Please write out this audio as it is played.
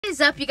is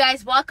up, you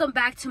guys? Welcome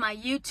back to my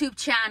YouTube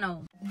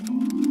channel.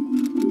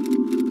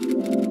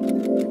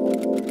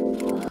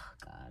 Oh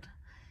God.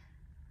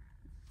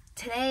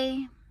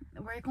 Today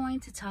we're going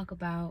to talk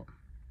about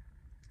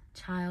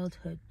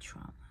childhood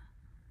trauma.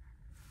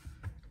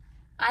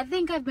 I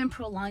think I've been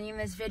prolonging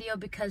this video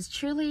because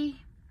truly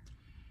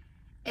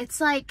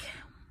it's like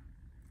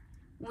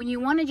when you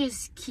want to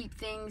just keep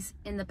things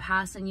in the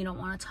past and you don't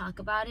want to talk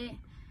about it,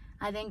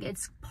 I think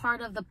it's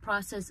part of the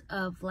process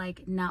of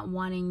like not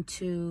wanting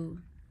to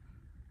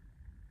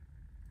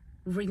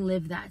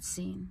relive that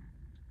scene.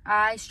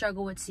 I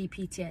struggle with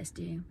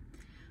CPTSD.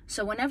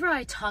 So whenever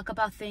I talk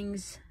about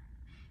things,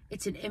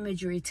 it's an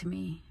imagery to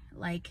me.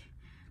 Like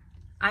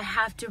I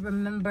have to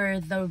remember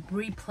the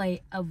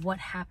replay of what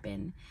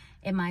happened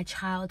in my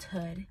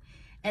childhood.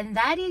 And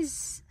that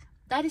is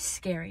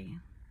scary.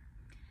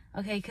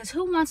 Okay, because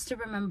who wants to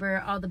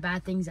remember all the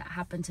bad things that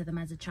happened to them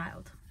as a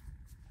child?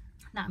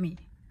 Not me.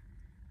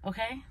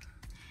 Okay?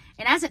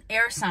 And as an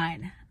air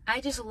sign,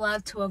 I just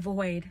love to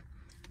avoid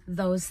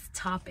those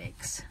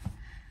topics.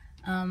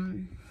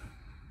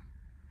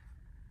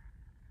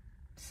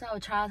 So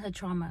childhood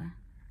trauma.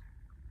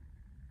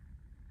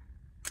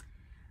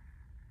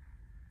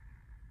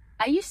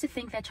 I used to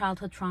think that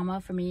childhood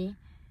trauma for me,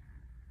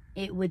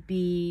 it would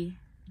be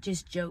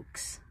just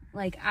jokes.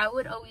 Like I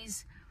would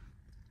always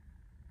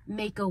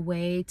make a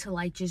way to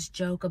like just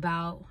joke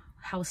about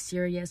how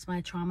serious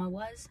my trauma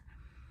was,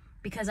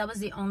 because that was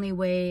the only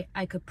way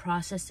I could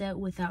process it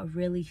without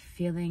really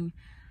feeling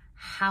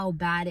how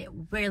bad it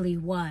really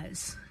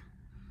was.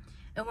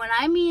 And when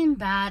I mean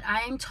bad,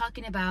 I am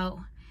talking about,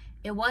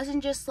 it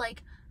wasn't just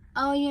like,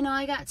 oh, you know,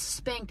 I got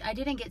spanked. I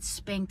didn't get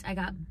spanked, I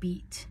got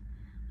beat.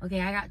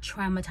 Okay, I got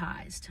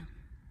traumatized.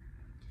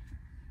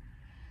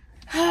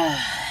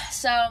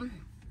 So,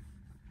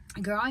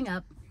 growing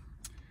up,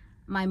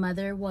 my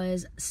mother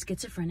was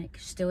schizophrenic.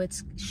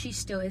 She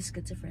still is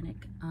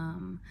schizophrenic.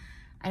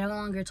 I no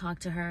longer talk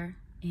to her,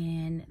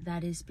 and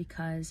that is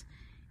because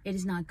it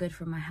is not good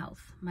for my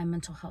health, my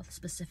mental health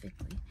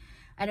specifically.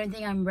 I don't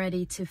think I'm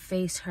ready to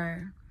face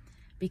her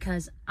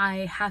because I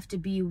have to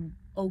be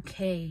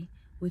okay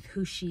with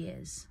who she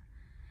is.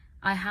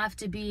 I have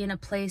to be in a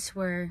place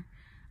where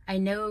I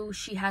know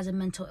she has a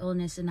mental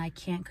illness and I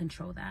can't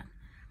control that.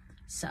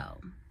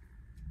 So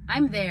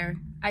I'm there.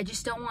 I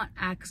just don't want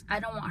I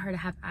don't want her to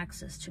have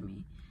access to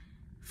me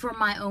for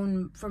my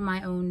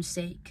own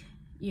sake,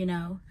 you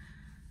know.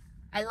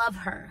 I love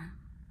her.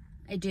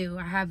 I do.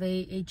 I have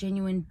a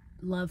genuine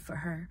love for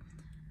her.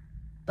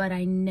 But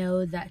I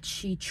know that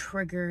she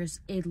triggers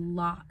a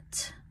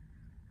lot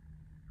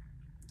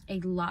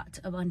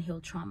of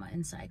unhealed trauma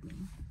inside me.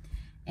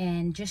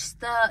 And just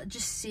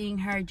seeing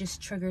her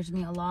just triggers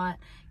me a lot.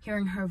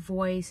 Hearing her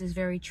voice is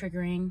very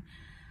triggering.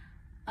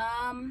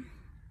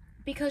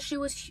 Because she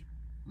was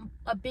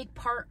a big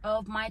part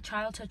of my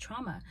childhood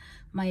trauma.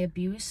 My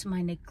abuse,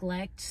 my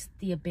neglect,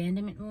 the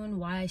abandonment wound,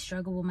 why I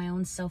struggle with my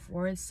own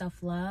self-worth,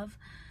 self-love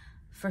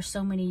for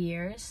so many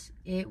years.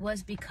 It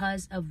was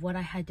because of what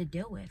I had to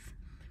deal with.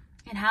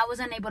 And how I was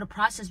unable to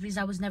process because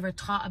I was never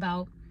taught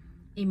about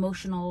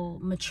emotional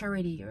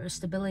maturity or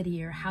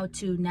stability or how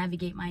to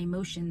navigate my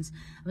emotions.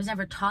 I was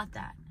never taught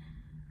that.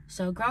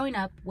 So growing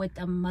up with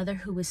a mother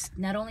who was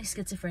not only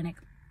schizophrenic,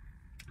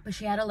 but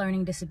she had a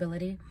learning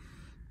disability,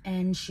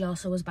 and she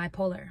also was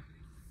bipolar.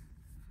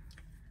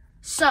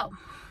 So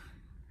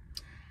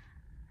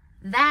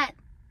that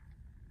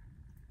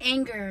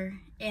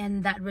anger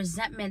and that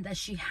resentment that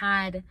she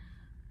had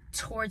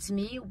towards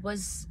me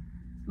was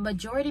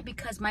majority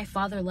because my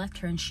father left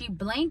her, and she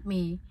blamed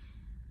me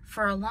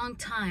for a long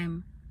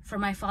time for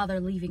my father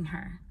leaving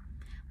her.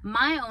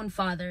 My own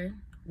father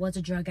was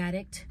a drug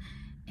addict,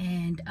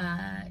 and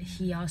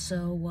he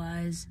also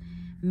was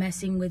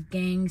messing with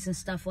gangs and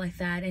stuff like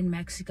that in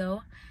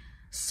Mexico.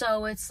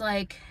 So it's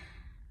like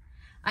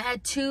I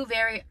had two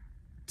very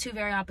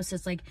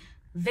opposites, like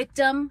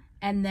victim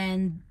and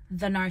then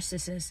the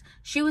narcissist.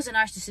 She was a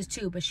narcissist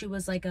too, but she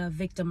was like a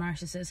victim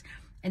narcissist.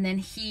 And then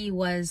he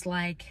was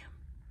like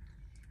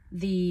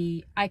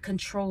the I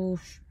control,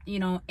 you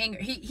know, anger.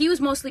 He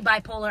was mostly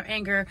bipolar,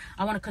 anger.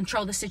 I want to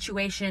control the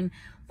situation.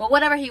 But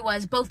whatever he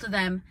was, both of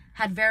them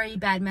had very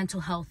bad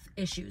mental health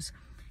issues.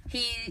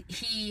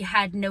 He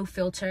had no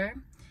filter.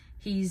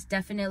 He's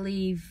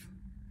definitely,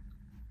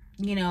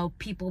 you know,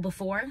 people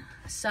before.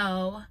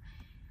 So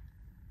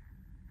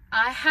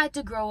I had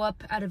to grow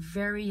up at a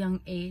very young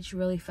age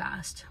really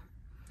fast.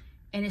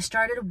 And it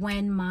started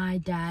when my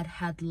dad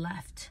had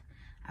left.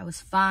 I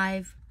was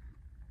 5.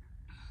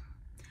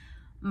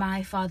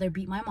 My father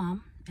beat my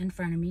mom in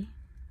front of me.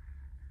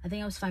 I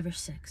think I was 5 or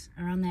 6,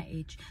 around that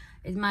age.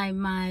 My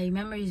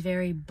memory is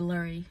very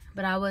blurry,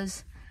 but I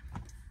was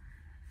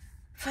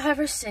 5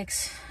 or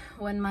 6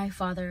 when my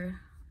father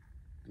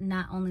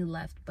not only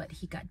left, but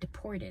he got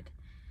deported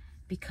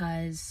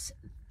because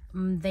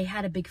they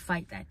had a big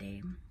fight that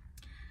day.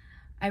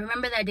 I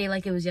remember that day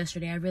like it was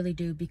yesterday. I really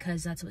do,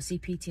 because that's what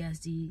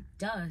CPTSD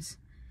does,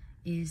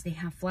 is they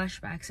have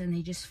flashbacks and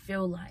they just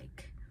feel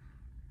like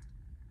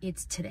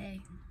it's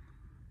today.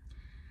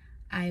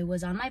 I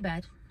was on my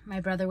bed. My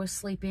brother was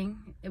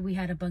sleeping. We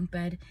had a bunk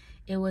bed.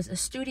 It was a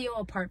studio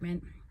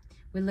apartment.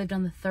 We lived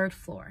on the 3rd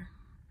floor.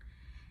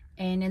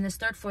 And in this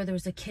 3rd floor, there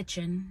was a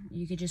kitchen.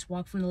 You could just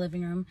walk from the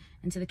living room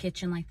into the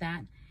kitchen like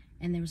that.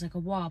 And there was like a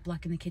wall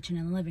blocking the kitchen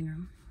and the living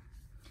room.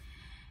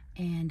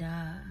 And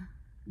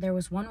there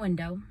was one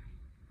window,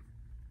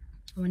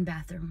 one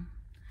bathroom.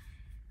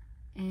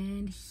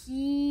 And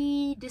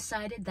he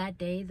decided that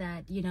day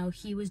that, you know,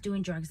 he was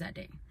doing drugs that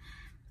day.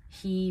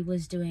 He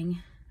was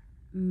doing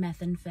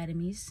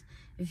methamphetamines.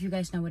 If you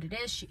guys know what it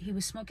is, he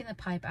was smoking the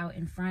pipe out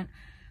in front.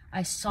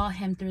 I saw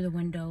him through the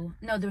window.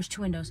 No, there was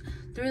 2 windows.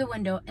 Through the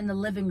window in the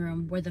living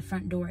room where the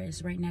front door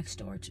is, right next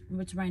door.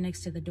 It's right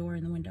next to the door,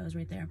 and the window is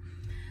right there.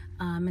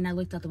 And I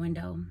looked out the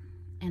window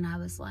and I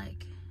was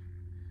like,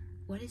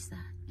 what is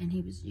that? And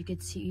you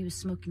could see he was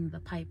smoking the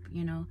pipe,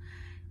 you know.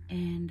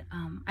 And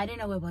I didn't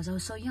know what it was. I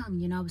was so young,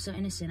 you know, I was so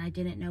innocent. I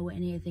didn't know what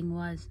anything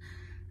was.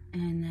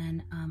 And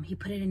then he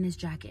put it in his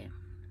jacket.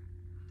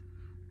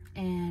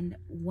 And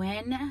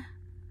when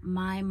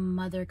my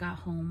mother got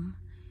home,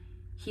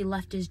 he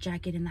left his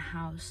jacket in the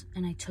house,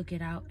 and I took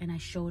it out and I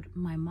showed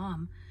my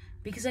mom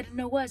because I didn't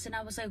know what it was. And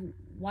I was like,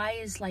 why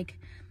is like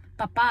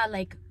papa,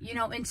 like, you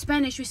know, in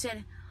Spanish we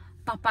said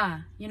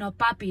papa, you know,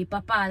 papi,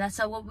 papa. That's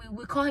how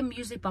we call him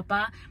usually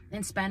papa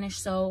in Spanish.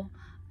 So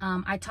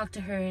I talked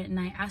to her and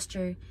I asked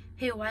her,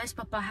 hey, why is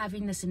papa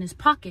having this in his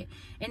pocket?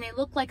 And it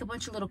looked like a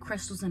bunch of little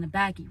crystals in a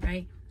baggie,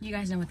 right? You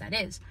guys know what that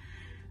is.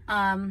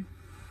 I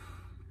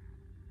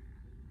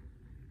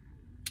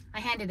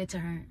handed it to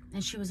her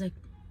and she was like,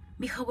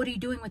 Mija, what are you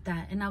doing with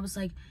that? And I was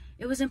like,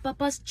 it was in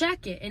papa's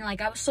jacket. And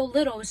like, I was so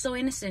little, I was so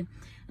innocent.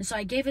 And so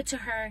I gave it to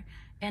her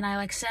and I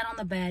like sat on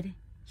the bed.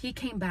 He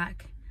came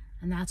back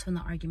and that's when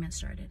the argument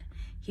started.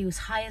 He was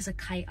high as a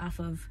kite off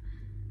of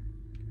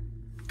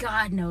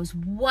God knows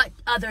what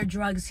other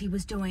drugs he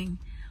was doing.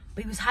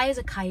 But he was high as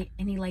a kite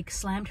and he like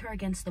slammed her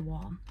against the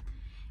wall.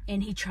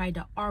 And he tried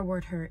to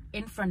R-word her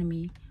in front of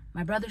me.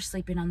 My brother's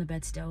sleeping on the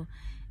bed still.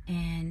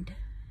 And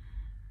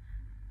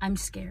I'm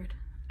scared.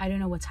 I don't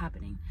know what's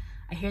happening.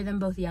 I hear them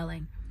both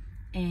yelling.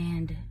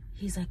 And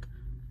she's like,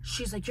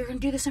 you're gonna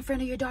do this in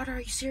front of your daughter? Are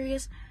you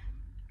serious?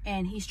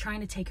 And he's trying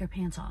to take her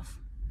pants off,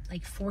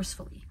 like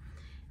forcefully.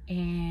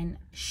 And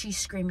she's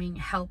screaming,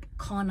 help,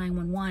 call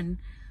 911.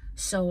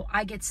 So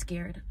I get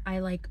scared. I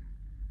like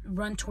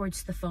run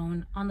towards the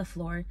phone on the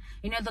floor.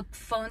 You know the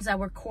phones that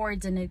were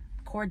cords and it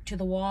cord to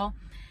the wall?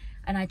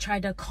 And I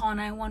tried to call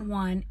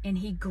 911 and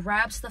he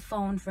grabs the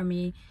phone from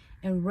me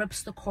and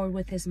rips the cord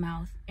with his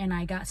mouth. And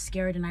I got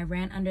scared and I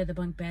ran under the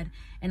bunk bed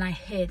and I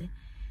hid.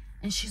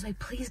 And she's like,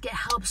 please get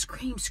help,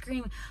 scream,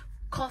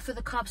 call for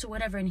the cops or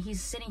whatever. And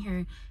he's sitting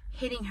here,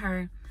 hitting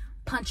her,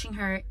 punching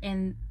her,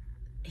 and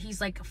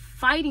he's like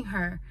fighting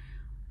her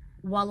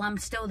while I'm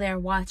still there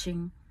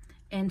watching.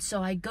 And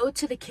so I go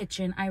to the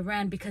kitchen. I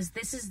ran because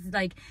this is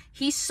like,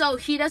 he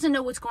doesn't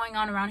know what's going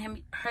on around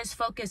him. His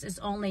focus is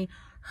only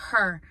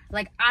her.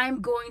 Like,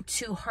 I'm going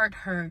to hurt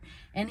her.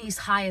 And he's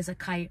high as a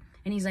kite.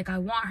 And he's like, I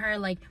want her.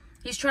 Like,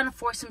 he's trying to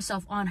force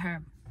himself on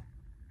her.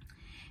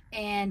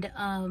 And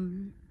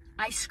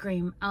I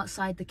scream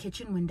outside the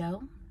kitchen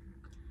window.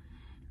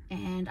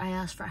 And I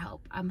ask for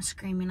help. I'm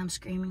screaming.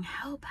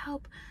 Help,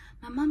 help.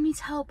 My mom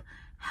needs help.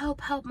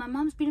 Help, help. My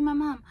mom's beating my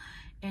mom.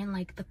 And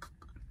like,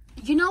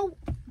 you know,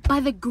 by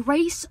the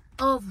grace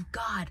of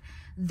God,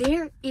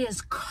 there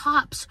is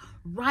cops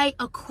right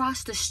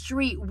across the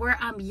street where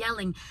I'm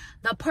yelling.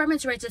 The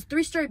apartment's right, it's a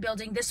 3-story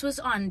building. This was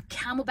on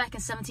Camelback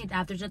and 17th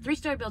Ave. There's a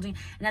 3-story building,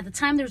 and at the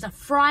time there was a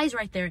Fry's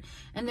right there,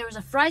 and there was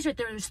a Fry's right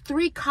there. There's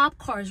 3 cop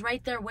cars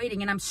right there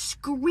waiting, and I'm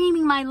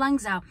screaming my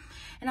lungs out,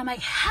 and I'm like,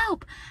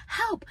 help,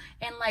 help.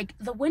 And like,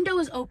 the window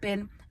is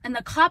open and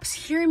the cops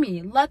hear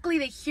me. Luckily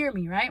they hear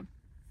me, right?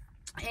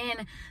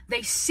 And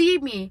they see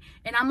me,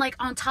 and I'm like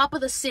on top of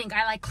the sink.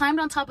 I like climbed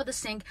on top of the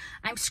sink.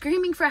 I'm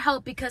screaming for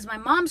help because my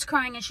mom's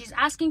crying and she's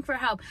asking for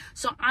help.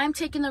 So I'm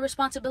taking the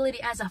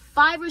responsibility as a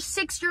 5 or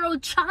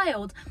 6-year-old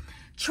child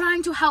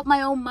trying to help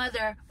my own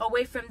mother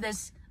away from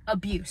this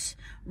abuse,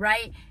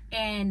 right?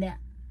 And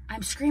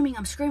I'm screaming.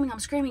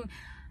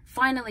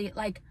 Finally,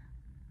 like,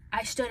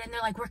 I stood and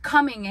they're like, we're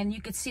coming. And you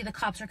could see the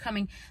cops are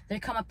coming. They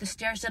come up the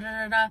stairs,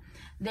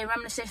 They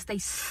run the stairs. They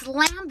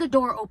slam the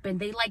door open.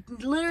 They like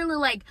literally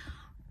like,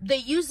 they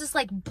use this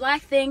like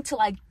black thing to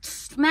like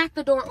smack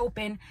the door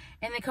open,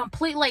 and they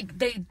complete like,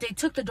 they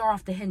took the door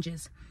off the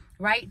hinges,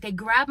 right? They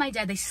grab my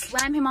dad, they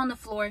slam him on the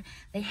floor,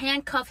 they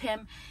handcuff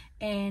him,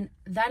 and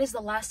that is the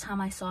last time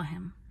I saw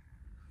him.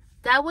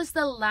 That was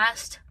the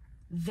last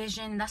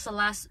vision, that's the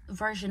last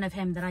version of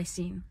him that I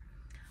seen.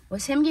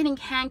 Was him getting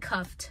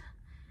handcuffed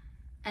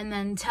and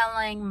then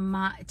telling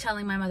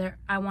my mother,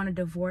 I want a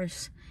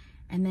divorce.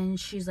 And then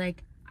she's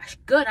like,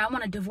 good, I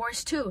want a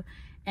divorce too.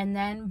 And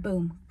then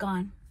boom,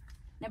 gone.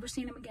 Never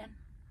seen him again.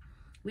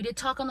 We did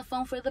talk on the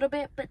phone for a little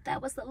bit, but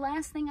that was the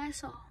last thing I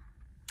saw.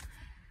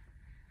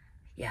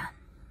 Yeah.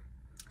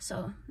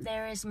 So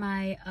there is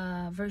my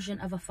version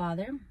of a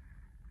father.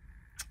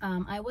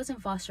 I was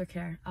in foster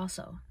care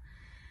also.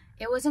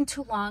 It wasn't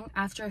too long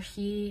after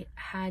he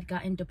had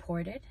gotten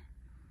deported.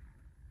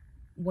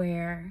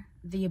 where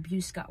the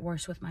abuse got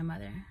worse with my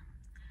mother,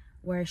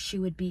 where she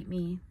would beat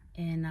me,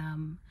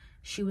 and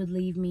she would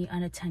leave me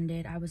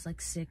unattended. I was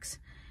like 6,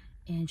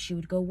 and she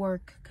would go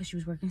work because she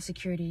was working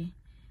security.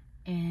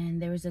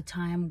 And there was a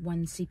time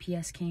when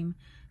CPS came,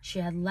 she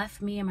had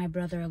left me and my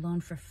brother alone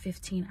for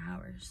 15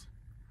 hours.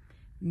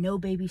 No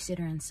babysitter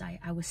in sight.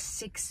 I was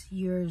 6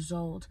 years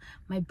old.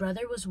 My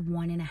brother was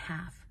 1.5.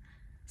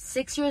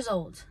 6 years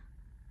old.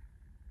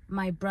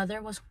 My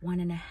brother was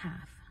 1.5.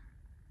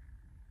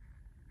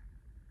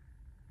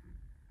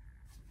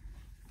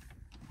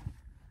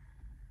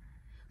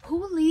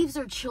 Who leaves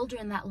their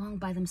children that long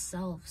by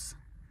themselves?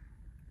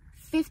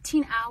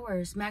 15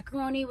 hours.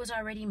 Macaroni was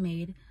already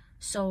made.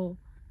 So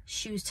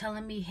she was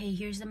telling me, hey,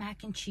 here's the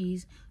mac and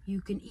cheese. You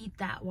can eat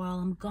that while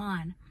I'm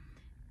gone.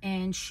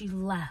 And she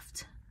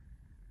left.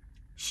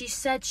 She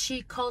said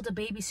she called a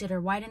babysitter.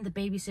 Why didn't the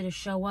babysitter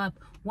show up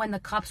when the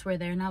cops were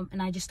there?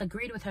 And I just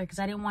agreed with her because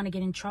I didn't want to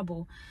get in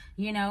trouble,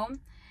 you know?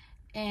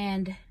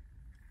 And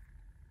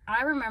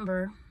I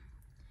remember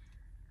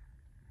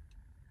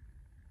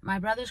my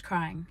brother's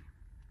crying.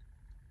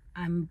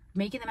 I'm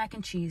making the mac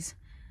and cheese.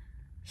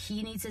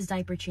 He needs his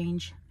diaper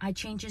change. I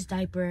change his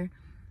diaper,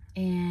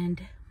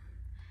 and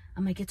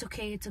I'm like, it's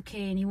okay, it's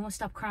okay. And he won't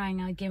stop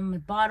crying. I give him a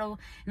bottle,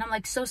 and I'm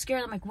like so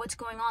scared. I'm like, what's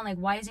going on? Like,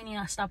 why isn't he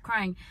not stop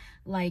crying?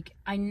 Like,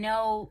 I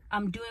know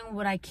I'm doing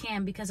what I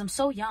can because I'm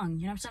so young,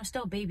 you know what I'm saying? I'm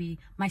still a baby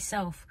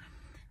myself.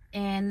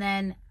 And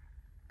then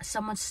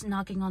someone's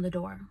knocking on the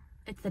door.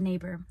 It's the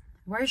neighbor.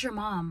 Where's your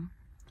mom?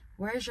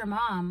 Where's your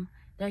mom?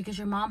 They're like, is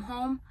your mom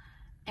home?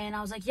 And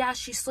I was like, yeah,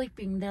 she's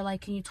sleeping. They're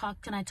like, can I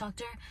talk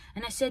to her?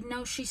 And I said,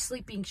 no, she's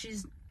sleeping.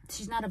 She's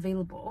not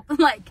available.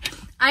 Like,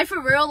 I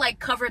for real, like,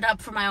 covered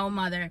up for my own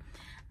mother.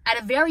 At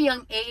a very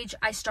young age,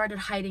 I started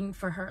hiding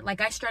for her.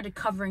 Like, I started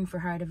covering for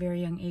her at a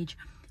very young age.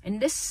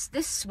 And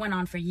this went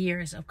on for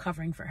years of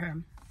covering for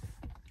her.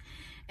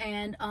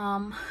 And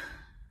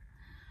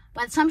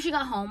by the time she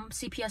got home,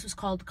 CPS was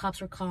called, the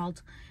cops were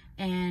called,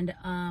 and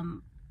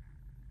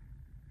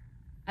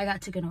I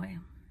got taken away.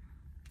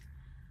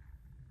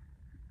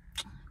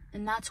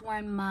 And that's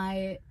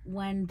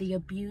when the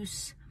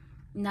abuse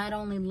not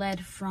only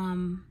led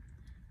from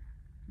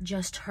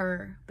just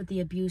her, but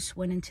the abuse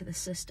went into the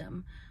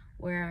system,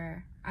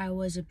 where I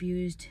was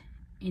abused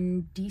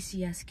in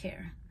DCS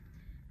care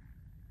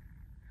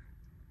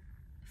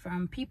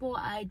from people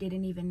I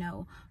didn't even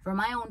know, from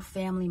my own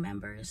family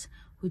members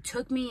who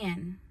took me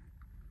in.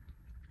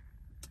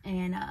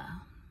 And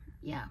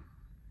yeah,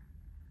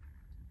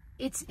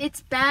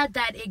 it's bad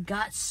that it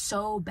got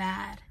so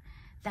bad,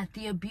 that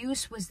the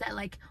abuse was that,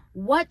 like,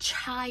 what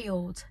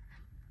child?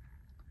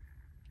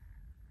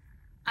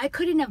 I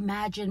couldn't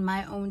imagine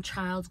my own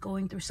child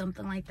going through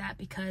something like that,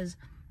 because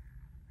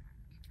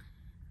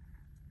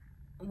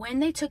when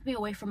they took me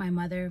away from my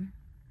mother,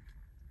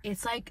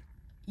 it's like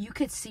you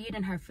could see it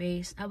in her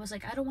face. I was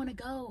like, I don't want to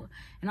go.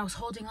 And I was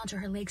holding onto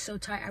her legs so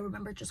tight. I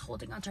remember just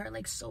holding onto her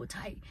legs so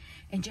tight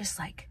and just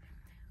like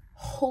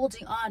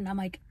holding on. I'm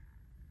like,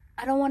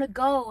 I don't want to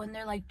go. And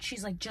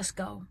she's like, just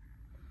go.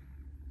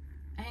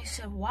 And I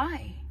said,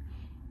 why?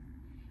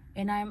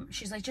 And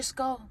she's like, just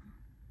go.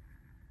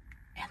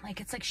 And like,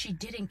 it's like she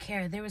didn't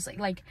care. There was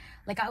like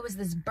I was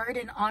this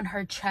burden on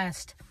her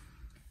chest.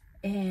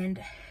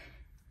 And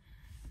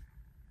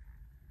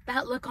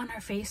that look on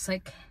her face,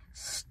 like,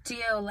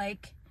 still,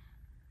 like,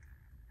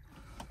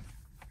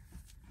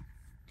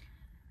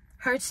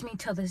 hurts me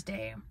till this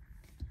day.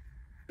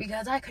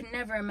 Because I could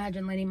never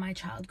imagine letting my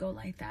child go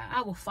like that.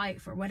 I will fight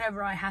for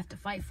whatever I have to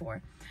fight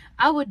for.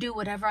 I will do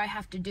whatever I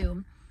have to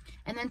do.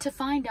 And then to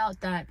find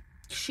out that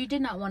she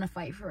did not want to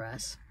fight for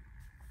us.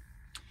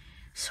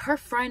 So her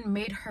friend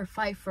made her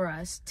fight for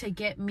us to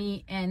get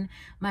me and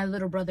my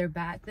little brother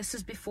back. This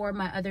is before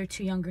my other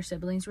 2 younger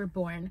siblings were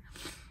born.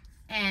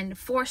 And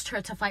forced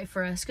her to fight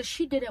for us because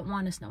she didn't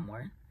want us no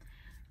more.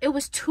 It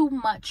was too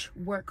much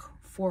work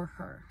for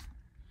her.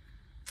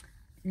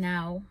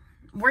 Now,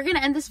 we're going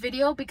to end this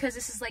video because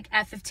this is like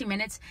at 15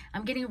 minutes.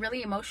 I'm getting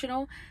really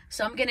emotional.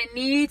 So I'm going to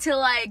need to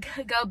like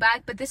go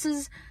back. But this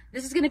is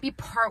going to be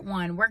part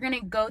 1. We're going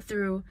to go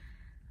through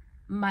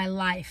my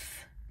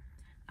life.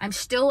 I'm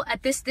still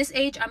at this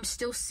age. I'm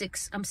still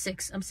 6. I'm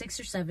 6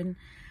 or 7.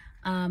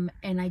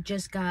 And I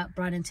just got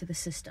brought into the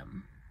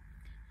system.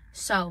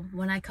 So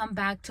when I come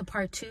back to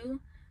part 2,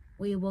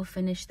 we will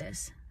finish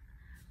this.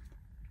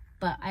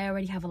 But I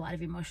already have a lot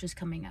of emotions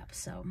coming up.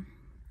 So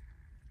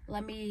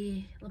let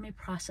me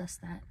process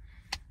that.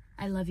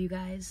 I love you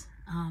guys.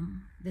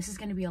 This is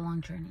going to be a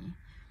long journey.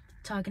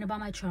 Talking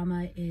about my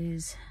trauma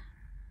is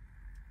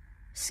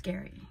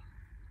scary.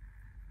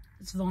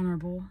 It's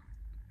vulnerable.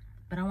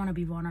 But I want to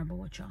be vulnerable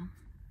with y'all.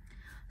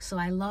 So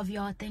I love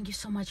y'all. Thank you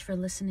so much for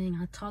listening.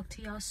 I'll talk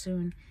to y'all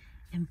soon.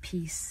 And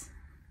peace.